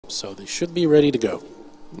so they should be ready to go.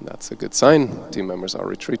 That's a good sign. Team members are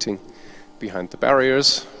retreating behind the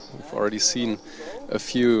barriers. We've already seen a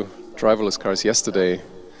few driverless cars yesterday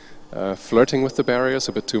flirting with the barriers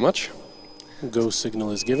a bit too much. Go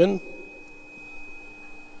signal is given.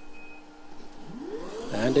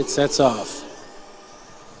 And it sets off.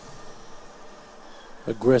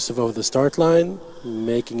 Aggressive over the start line,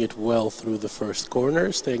 making it well through the first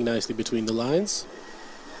corner, staying nicely between the lines.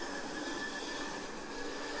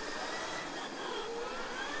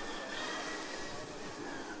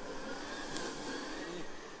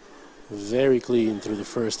 Very clean through the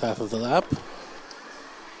first half of the lap.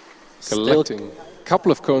 Collecting a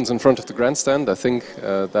couple of cones in front of the grandstand. I think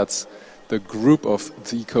that's the group of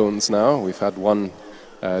Z cones now. We've had one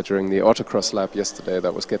during the autocross lap yesterday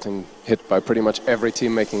that was getting hit by pretty much every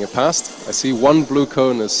team making it past. I see one blue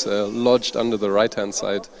cone is lodged under the right-hand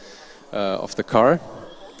side of the car,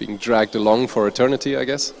 being dragged along for eternity, I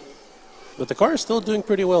guess. But the car is still doing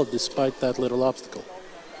pretty well despite that little obstacle.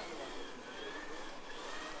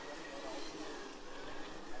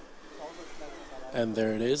 And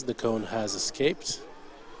there it is, the cone has escaped.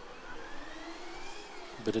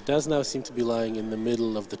 But it does now seem to be lying in the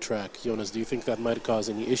middle of the track. Jonas, do you think that might cause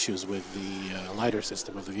any issues with the lidar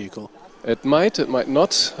system of the vehicle? It might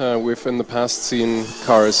not. We've in the past seen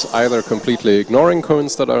cars either completely ignoring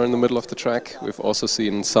cones that are in the middle of the track. We've also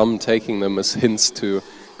seen some taking them as hints to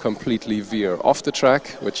completely veer off the track,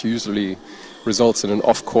 which usually results in an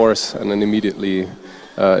off course and then immediately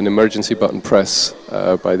an emergency button press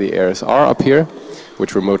by the ASR up here,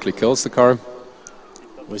 which remotely kills the car.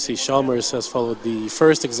 We see Chalmers has followed the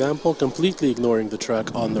first example, completely ignoring the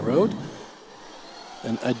track on the road.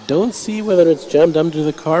 And I don't see whether it's jammed under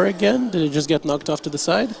the car again. Did it just get knocked off to the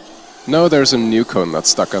side? No, there's a new cone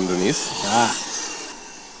that's stuck underneath. Ah.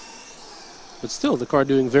 But still, the car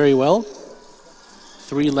doing very well.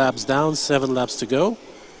 3 laps down, 7 laps to go.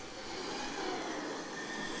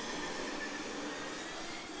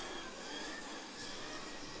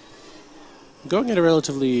 Going at a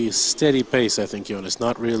relatively steady pace, I think, Jonas.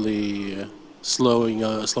 Not really slowing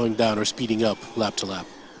down or speeding up lap to lap.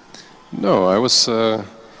 No, I was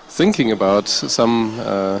thinking about some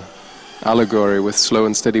allegory with slow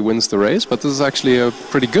and steady wins the race, but this is actually a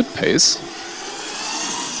pretty good pace.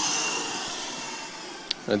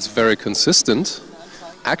 It's very consistent.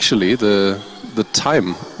 Actually, the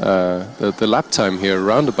time, the lap time here,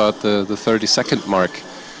 around about the 30-second mark,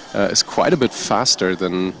 is quite a bit faster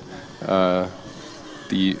than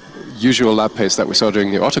the usual lap pace that we saw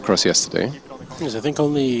during the autocross yesterday. Yes, I think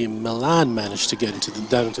only Milan managed to get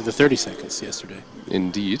down into the 30 seconds yesterday.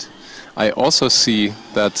 Indeed. I also see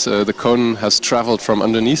that the cone has traveled from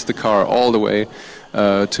underneath the car all the way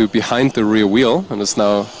to behind the rear wheel and is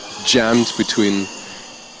now jammed between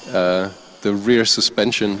the rear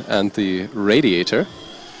suspension and the radiator.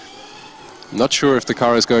 Not sure if the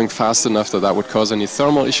car is going fast enough that would cause any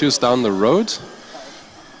thermal issues down the road.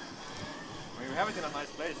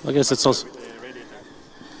 I guess it's also...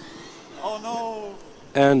 Oh no!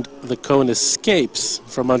 And the cone escapes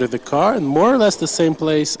from under the car in more or less the same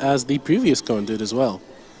place as the previous cone did as well.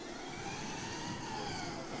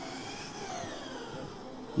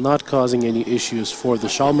 Not causing any issues for the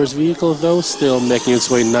Chalmers vehicle though, still making its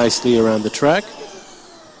way nicely around the track.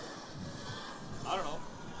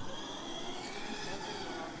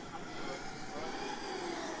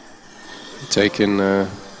 Taking a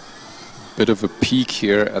bit of a peek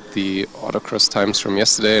here at the autocross times from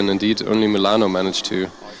yesterday, and indeed only Milano managed to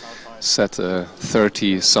set a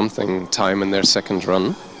 30-something time in their second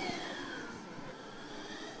run.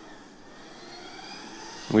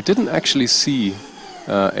 We didn't actually see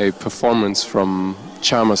a performance from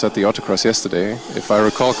Chalmers at the autocross yesterday. If I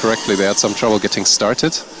recall correctly, they had some trouble getting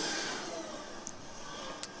started.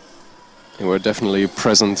 They were definitely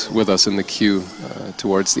present with us in the queue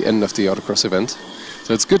towards the end of the autocross event.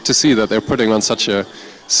 So it's good to see that they're putting on such a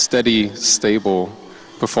steady, stable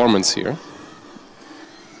performance here.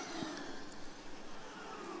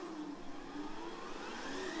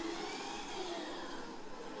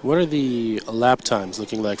 What are the lap times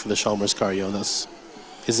looking like for the Chalmers car, Jonas?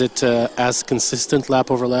 Is it as consistent lap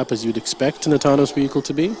over lap as you'd expect an autonomous vehicle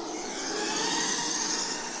to be?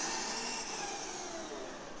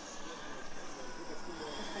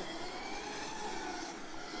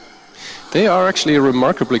 They are actually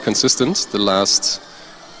remarkably consistent. The last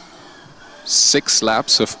 6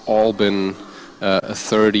 laps have all been a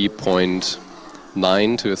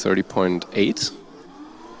 30.9 to a 30.8.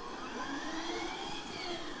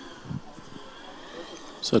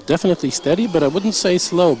 So definitely steady, but I wouldn't say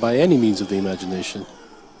slow by any means of the imagination.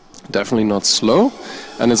 Definitely not slow.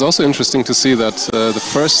 And it's also interesting to see that the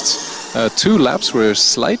first 2 laps were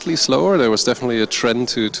slightly slower. There was definitely a trend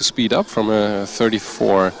to speed up from a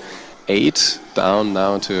 34.8 down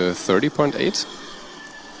now to 30.8.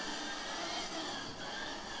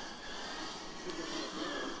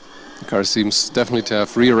 The car seems definitely to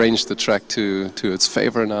have rearranged the track to its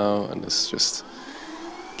favor now and is just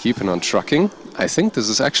keeping on trucking. I think this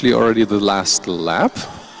is actually already the last lap.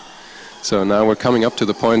 So now we're coming up to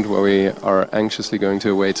the point where we are anxiously going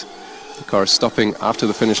to await the car stopping after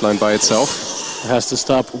the finish line by itself. It has to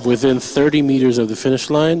stop within 30 meters of the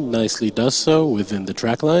finish line. Nicely does so within the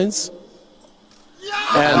track lines.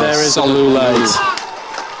 And there is a blue light.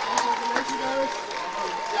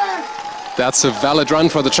 That's a valid run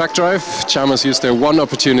for the Trackdrive. Chalmers used their one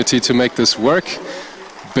opportunity to make this work.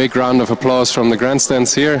 Big round of applause from the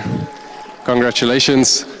grandstands here.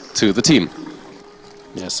 Congratulations to the team.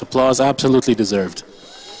 Yes, applause absolutely deserved.